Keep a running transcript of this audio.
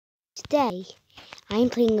Today, I'm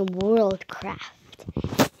playing a Worldcraft,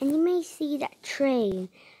 and you may see that train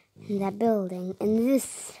in that building, and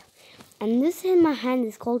this in my hand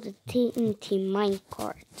is called a TNT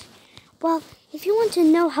minecart. Well, if you want to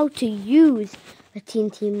know how to use a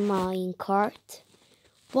TNT minecart,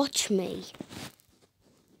 watch me.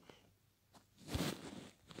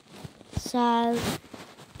 So,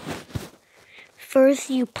 first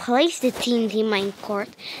you place the TNT minecart,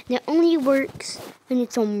 and it only works when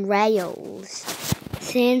it's on rails.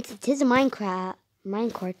 Since it is a minecart, and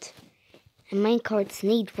minecarts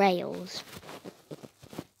need rails.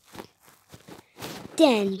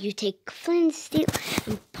 Then you take flint and steel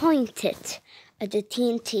and point it at the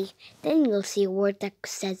TNT. Then you'll see a word that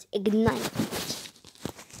says ignite.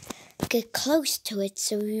 Get close to it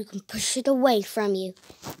so you can push it away from you.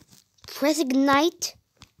 Press ignite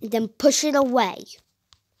and then push it away.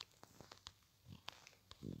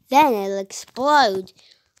 Then it'll explode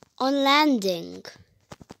on landing.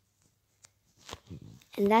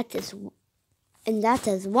 And that is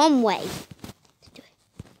one way to do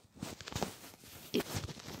it.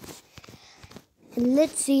 And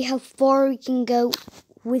let's see how far we can go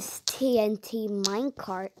with TNT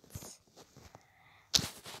minecarts.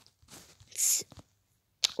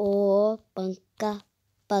 Oh, bunka,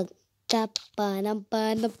 bunka, bana,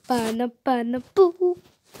 bana, bana, bana, boo,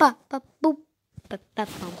 ba, ba, boo, ba, ba,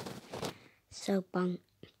 bum. So bang,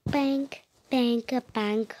 bang, bang, a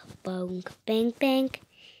bang, bong, bang, bang.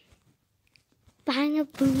 Bang a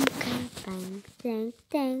boonka, bang, bang,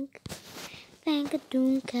 bang. Bang a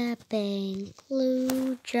doonka, bang,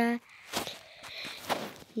 glue dry.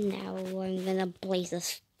 Now I'm gonna place a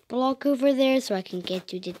block over there so I can get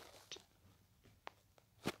to the.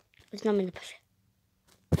 It's not gonna push it.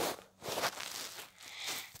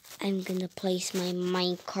 I'm gonna place my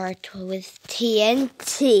minecart with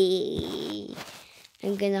TNT.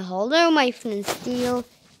 I'm gonna hold on my flint and steel,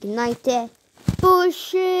 ignite it,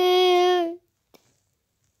 push it,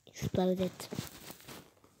 explode it.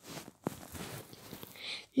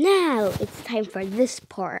 Now it's time for this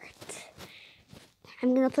part.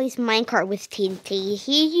 I'm gonna place minecart with TNT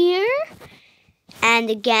here, and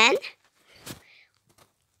again.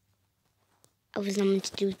 I was not meant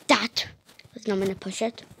to do that. I was not meant to push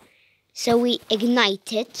it. So we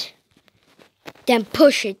ignite it, then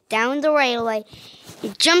push it down the railway.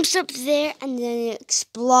 It jumps up there and then it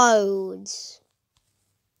explodes.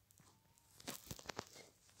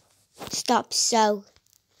 Stop. So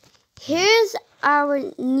here's our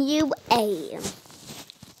new aim.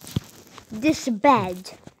 This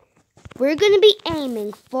bed. We're going to be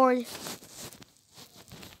aiming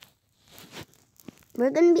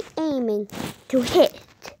to hit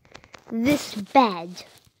this bed.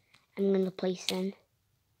 I'm going to place in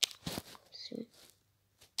soon.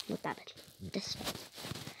 What that is? This bed.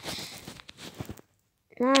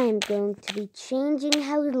 Now I'm going to be changing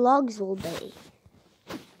how the logs will be.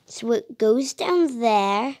 So it goes down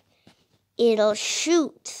there. It'll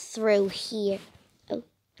shoot through here. Oh,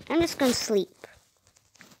 I'm just going to sleep.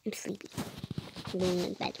 I'm sleepy. I'm going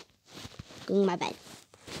in bed. Going in my bed.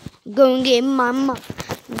 Going in my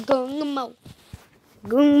mouth. Going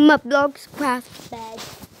in my Bloxxcraft bed.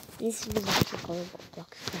 This is actually called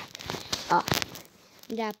Bloxxcraft. Oh,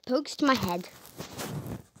 that pokes my head.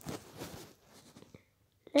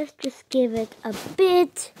 Let's just give it a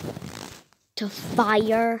bit to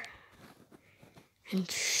fire and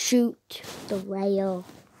shoot the rail.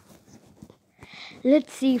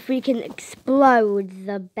 Let's see if we can explode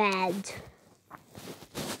the bed.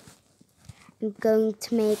 I'm going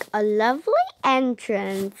to make a lovely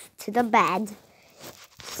entrance to the bed.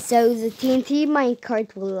 So the TNT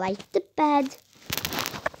minecart will light the bed,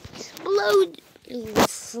 explode,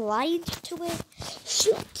 slide to it,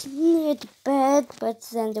 shoot near the bed, but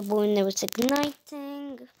then the one that was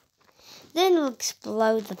igniting. Then it'll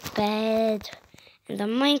explode the bed, and the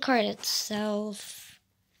minecart itself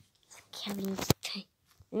is carrying the tank.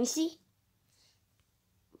 Let me see.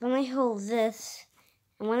 When I hold this,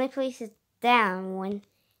 and when I place it down, when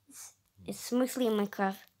it's mostly a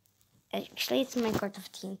Minecraft. Actually, it's a minecart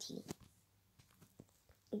of TNT.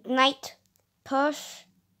 Ignite, push,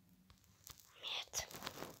 hit.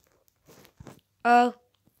 Oh,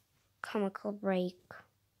 comical break.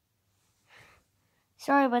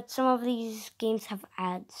 Sorry, but some of these games have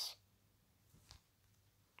ads.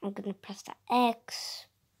 I'm gonna press the X.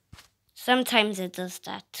 Sometimes it does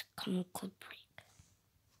that comical break.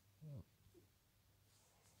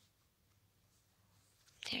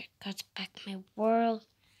 There goes back my world.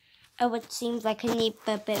 Oh, it seems like I need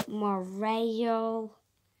a bit more rail.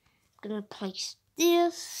 I'm gonna place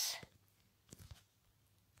this.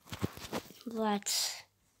 Let's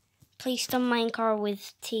place the minecart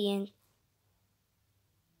with TNT.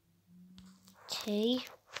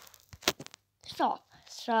 Stop.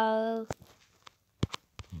 So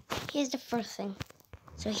here's the first thing.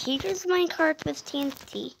 So here's the minecart with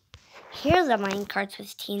TNT. Here's a minecart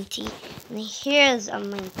with TNT. And here's a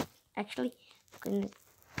mine. Actually, I'm going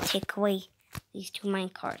to take away these two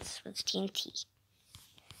minecarts with TNT.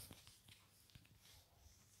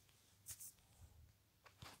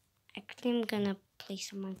 Actually, I'm going to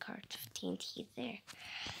place a minecart with TNT there.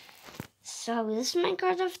 So this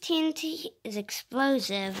minecart of TNT is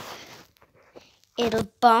explosive.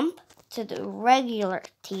 It'll bump to the regular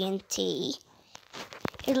TNT.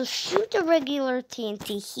 It'll shoot the regular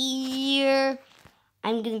TNT here.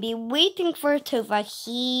 I'm going to be waiting for it over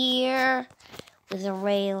here with a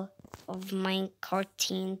rail of minecart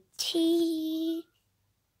TNT.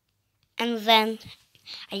 And then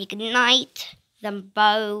I ignite them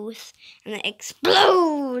both and it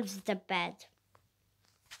explodes the bed.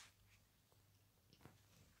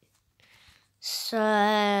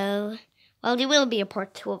 So, well, there will be a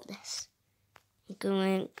part 2 of this. I'm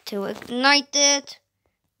going to ignite it,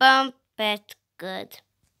 bump it, good.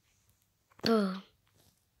 Boom.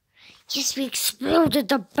 Yes, we exploded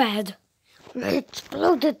the bed. We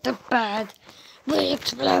exploded the bed. We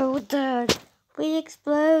exploded. We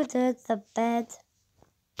exploded the bed.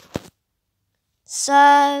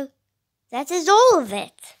 So, that is all of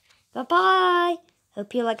it. Bye-bye.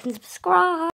 Hope you like and subscribe.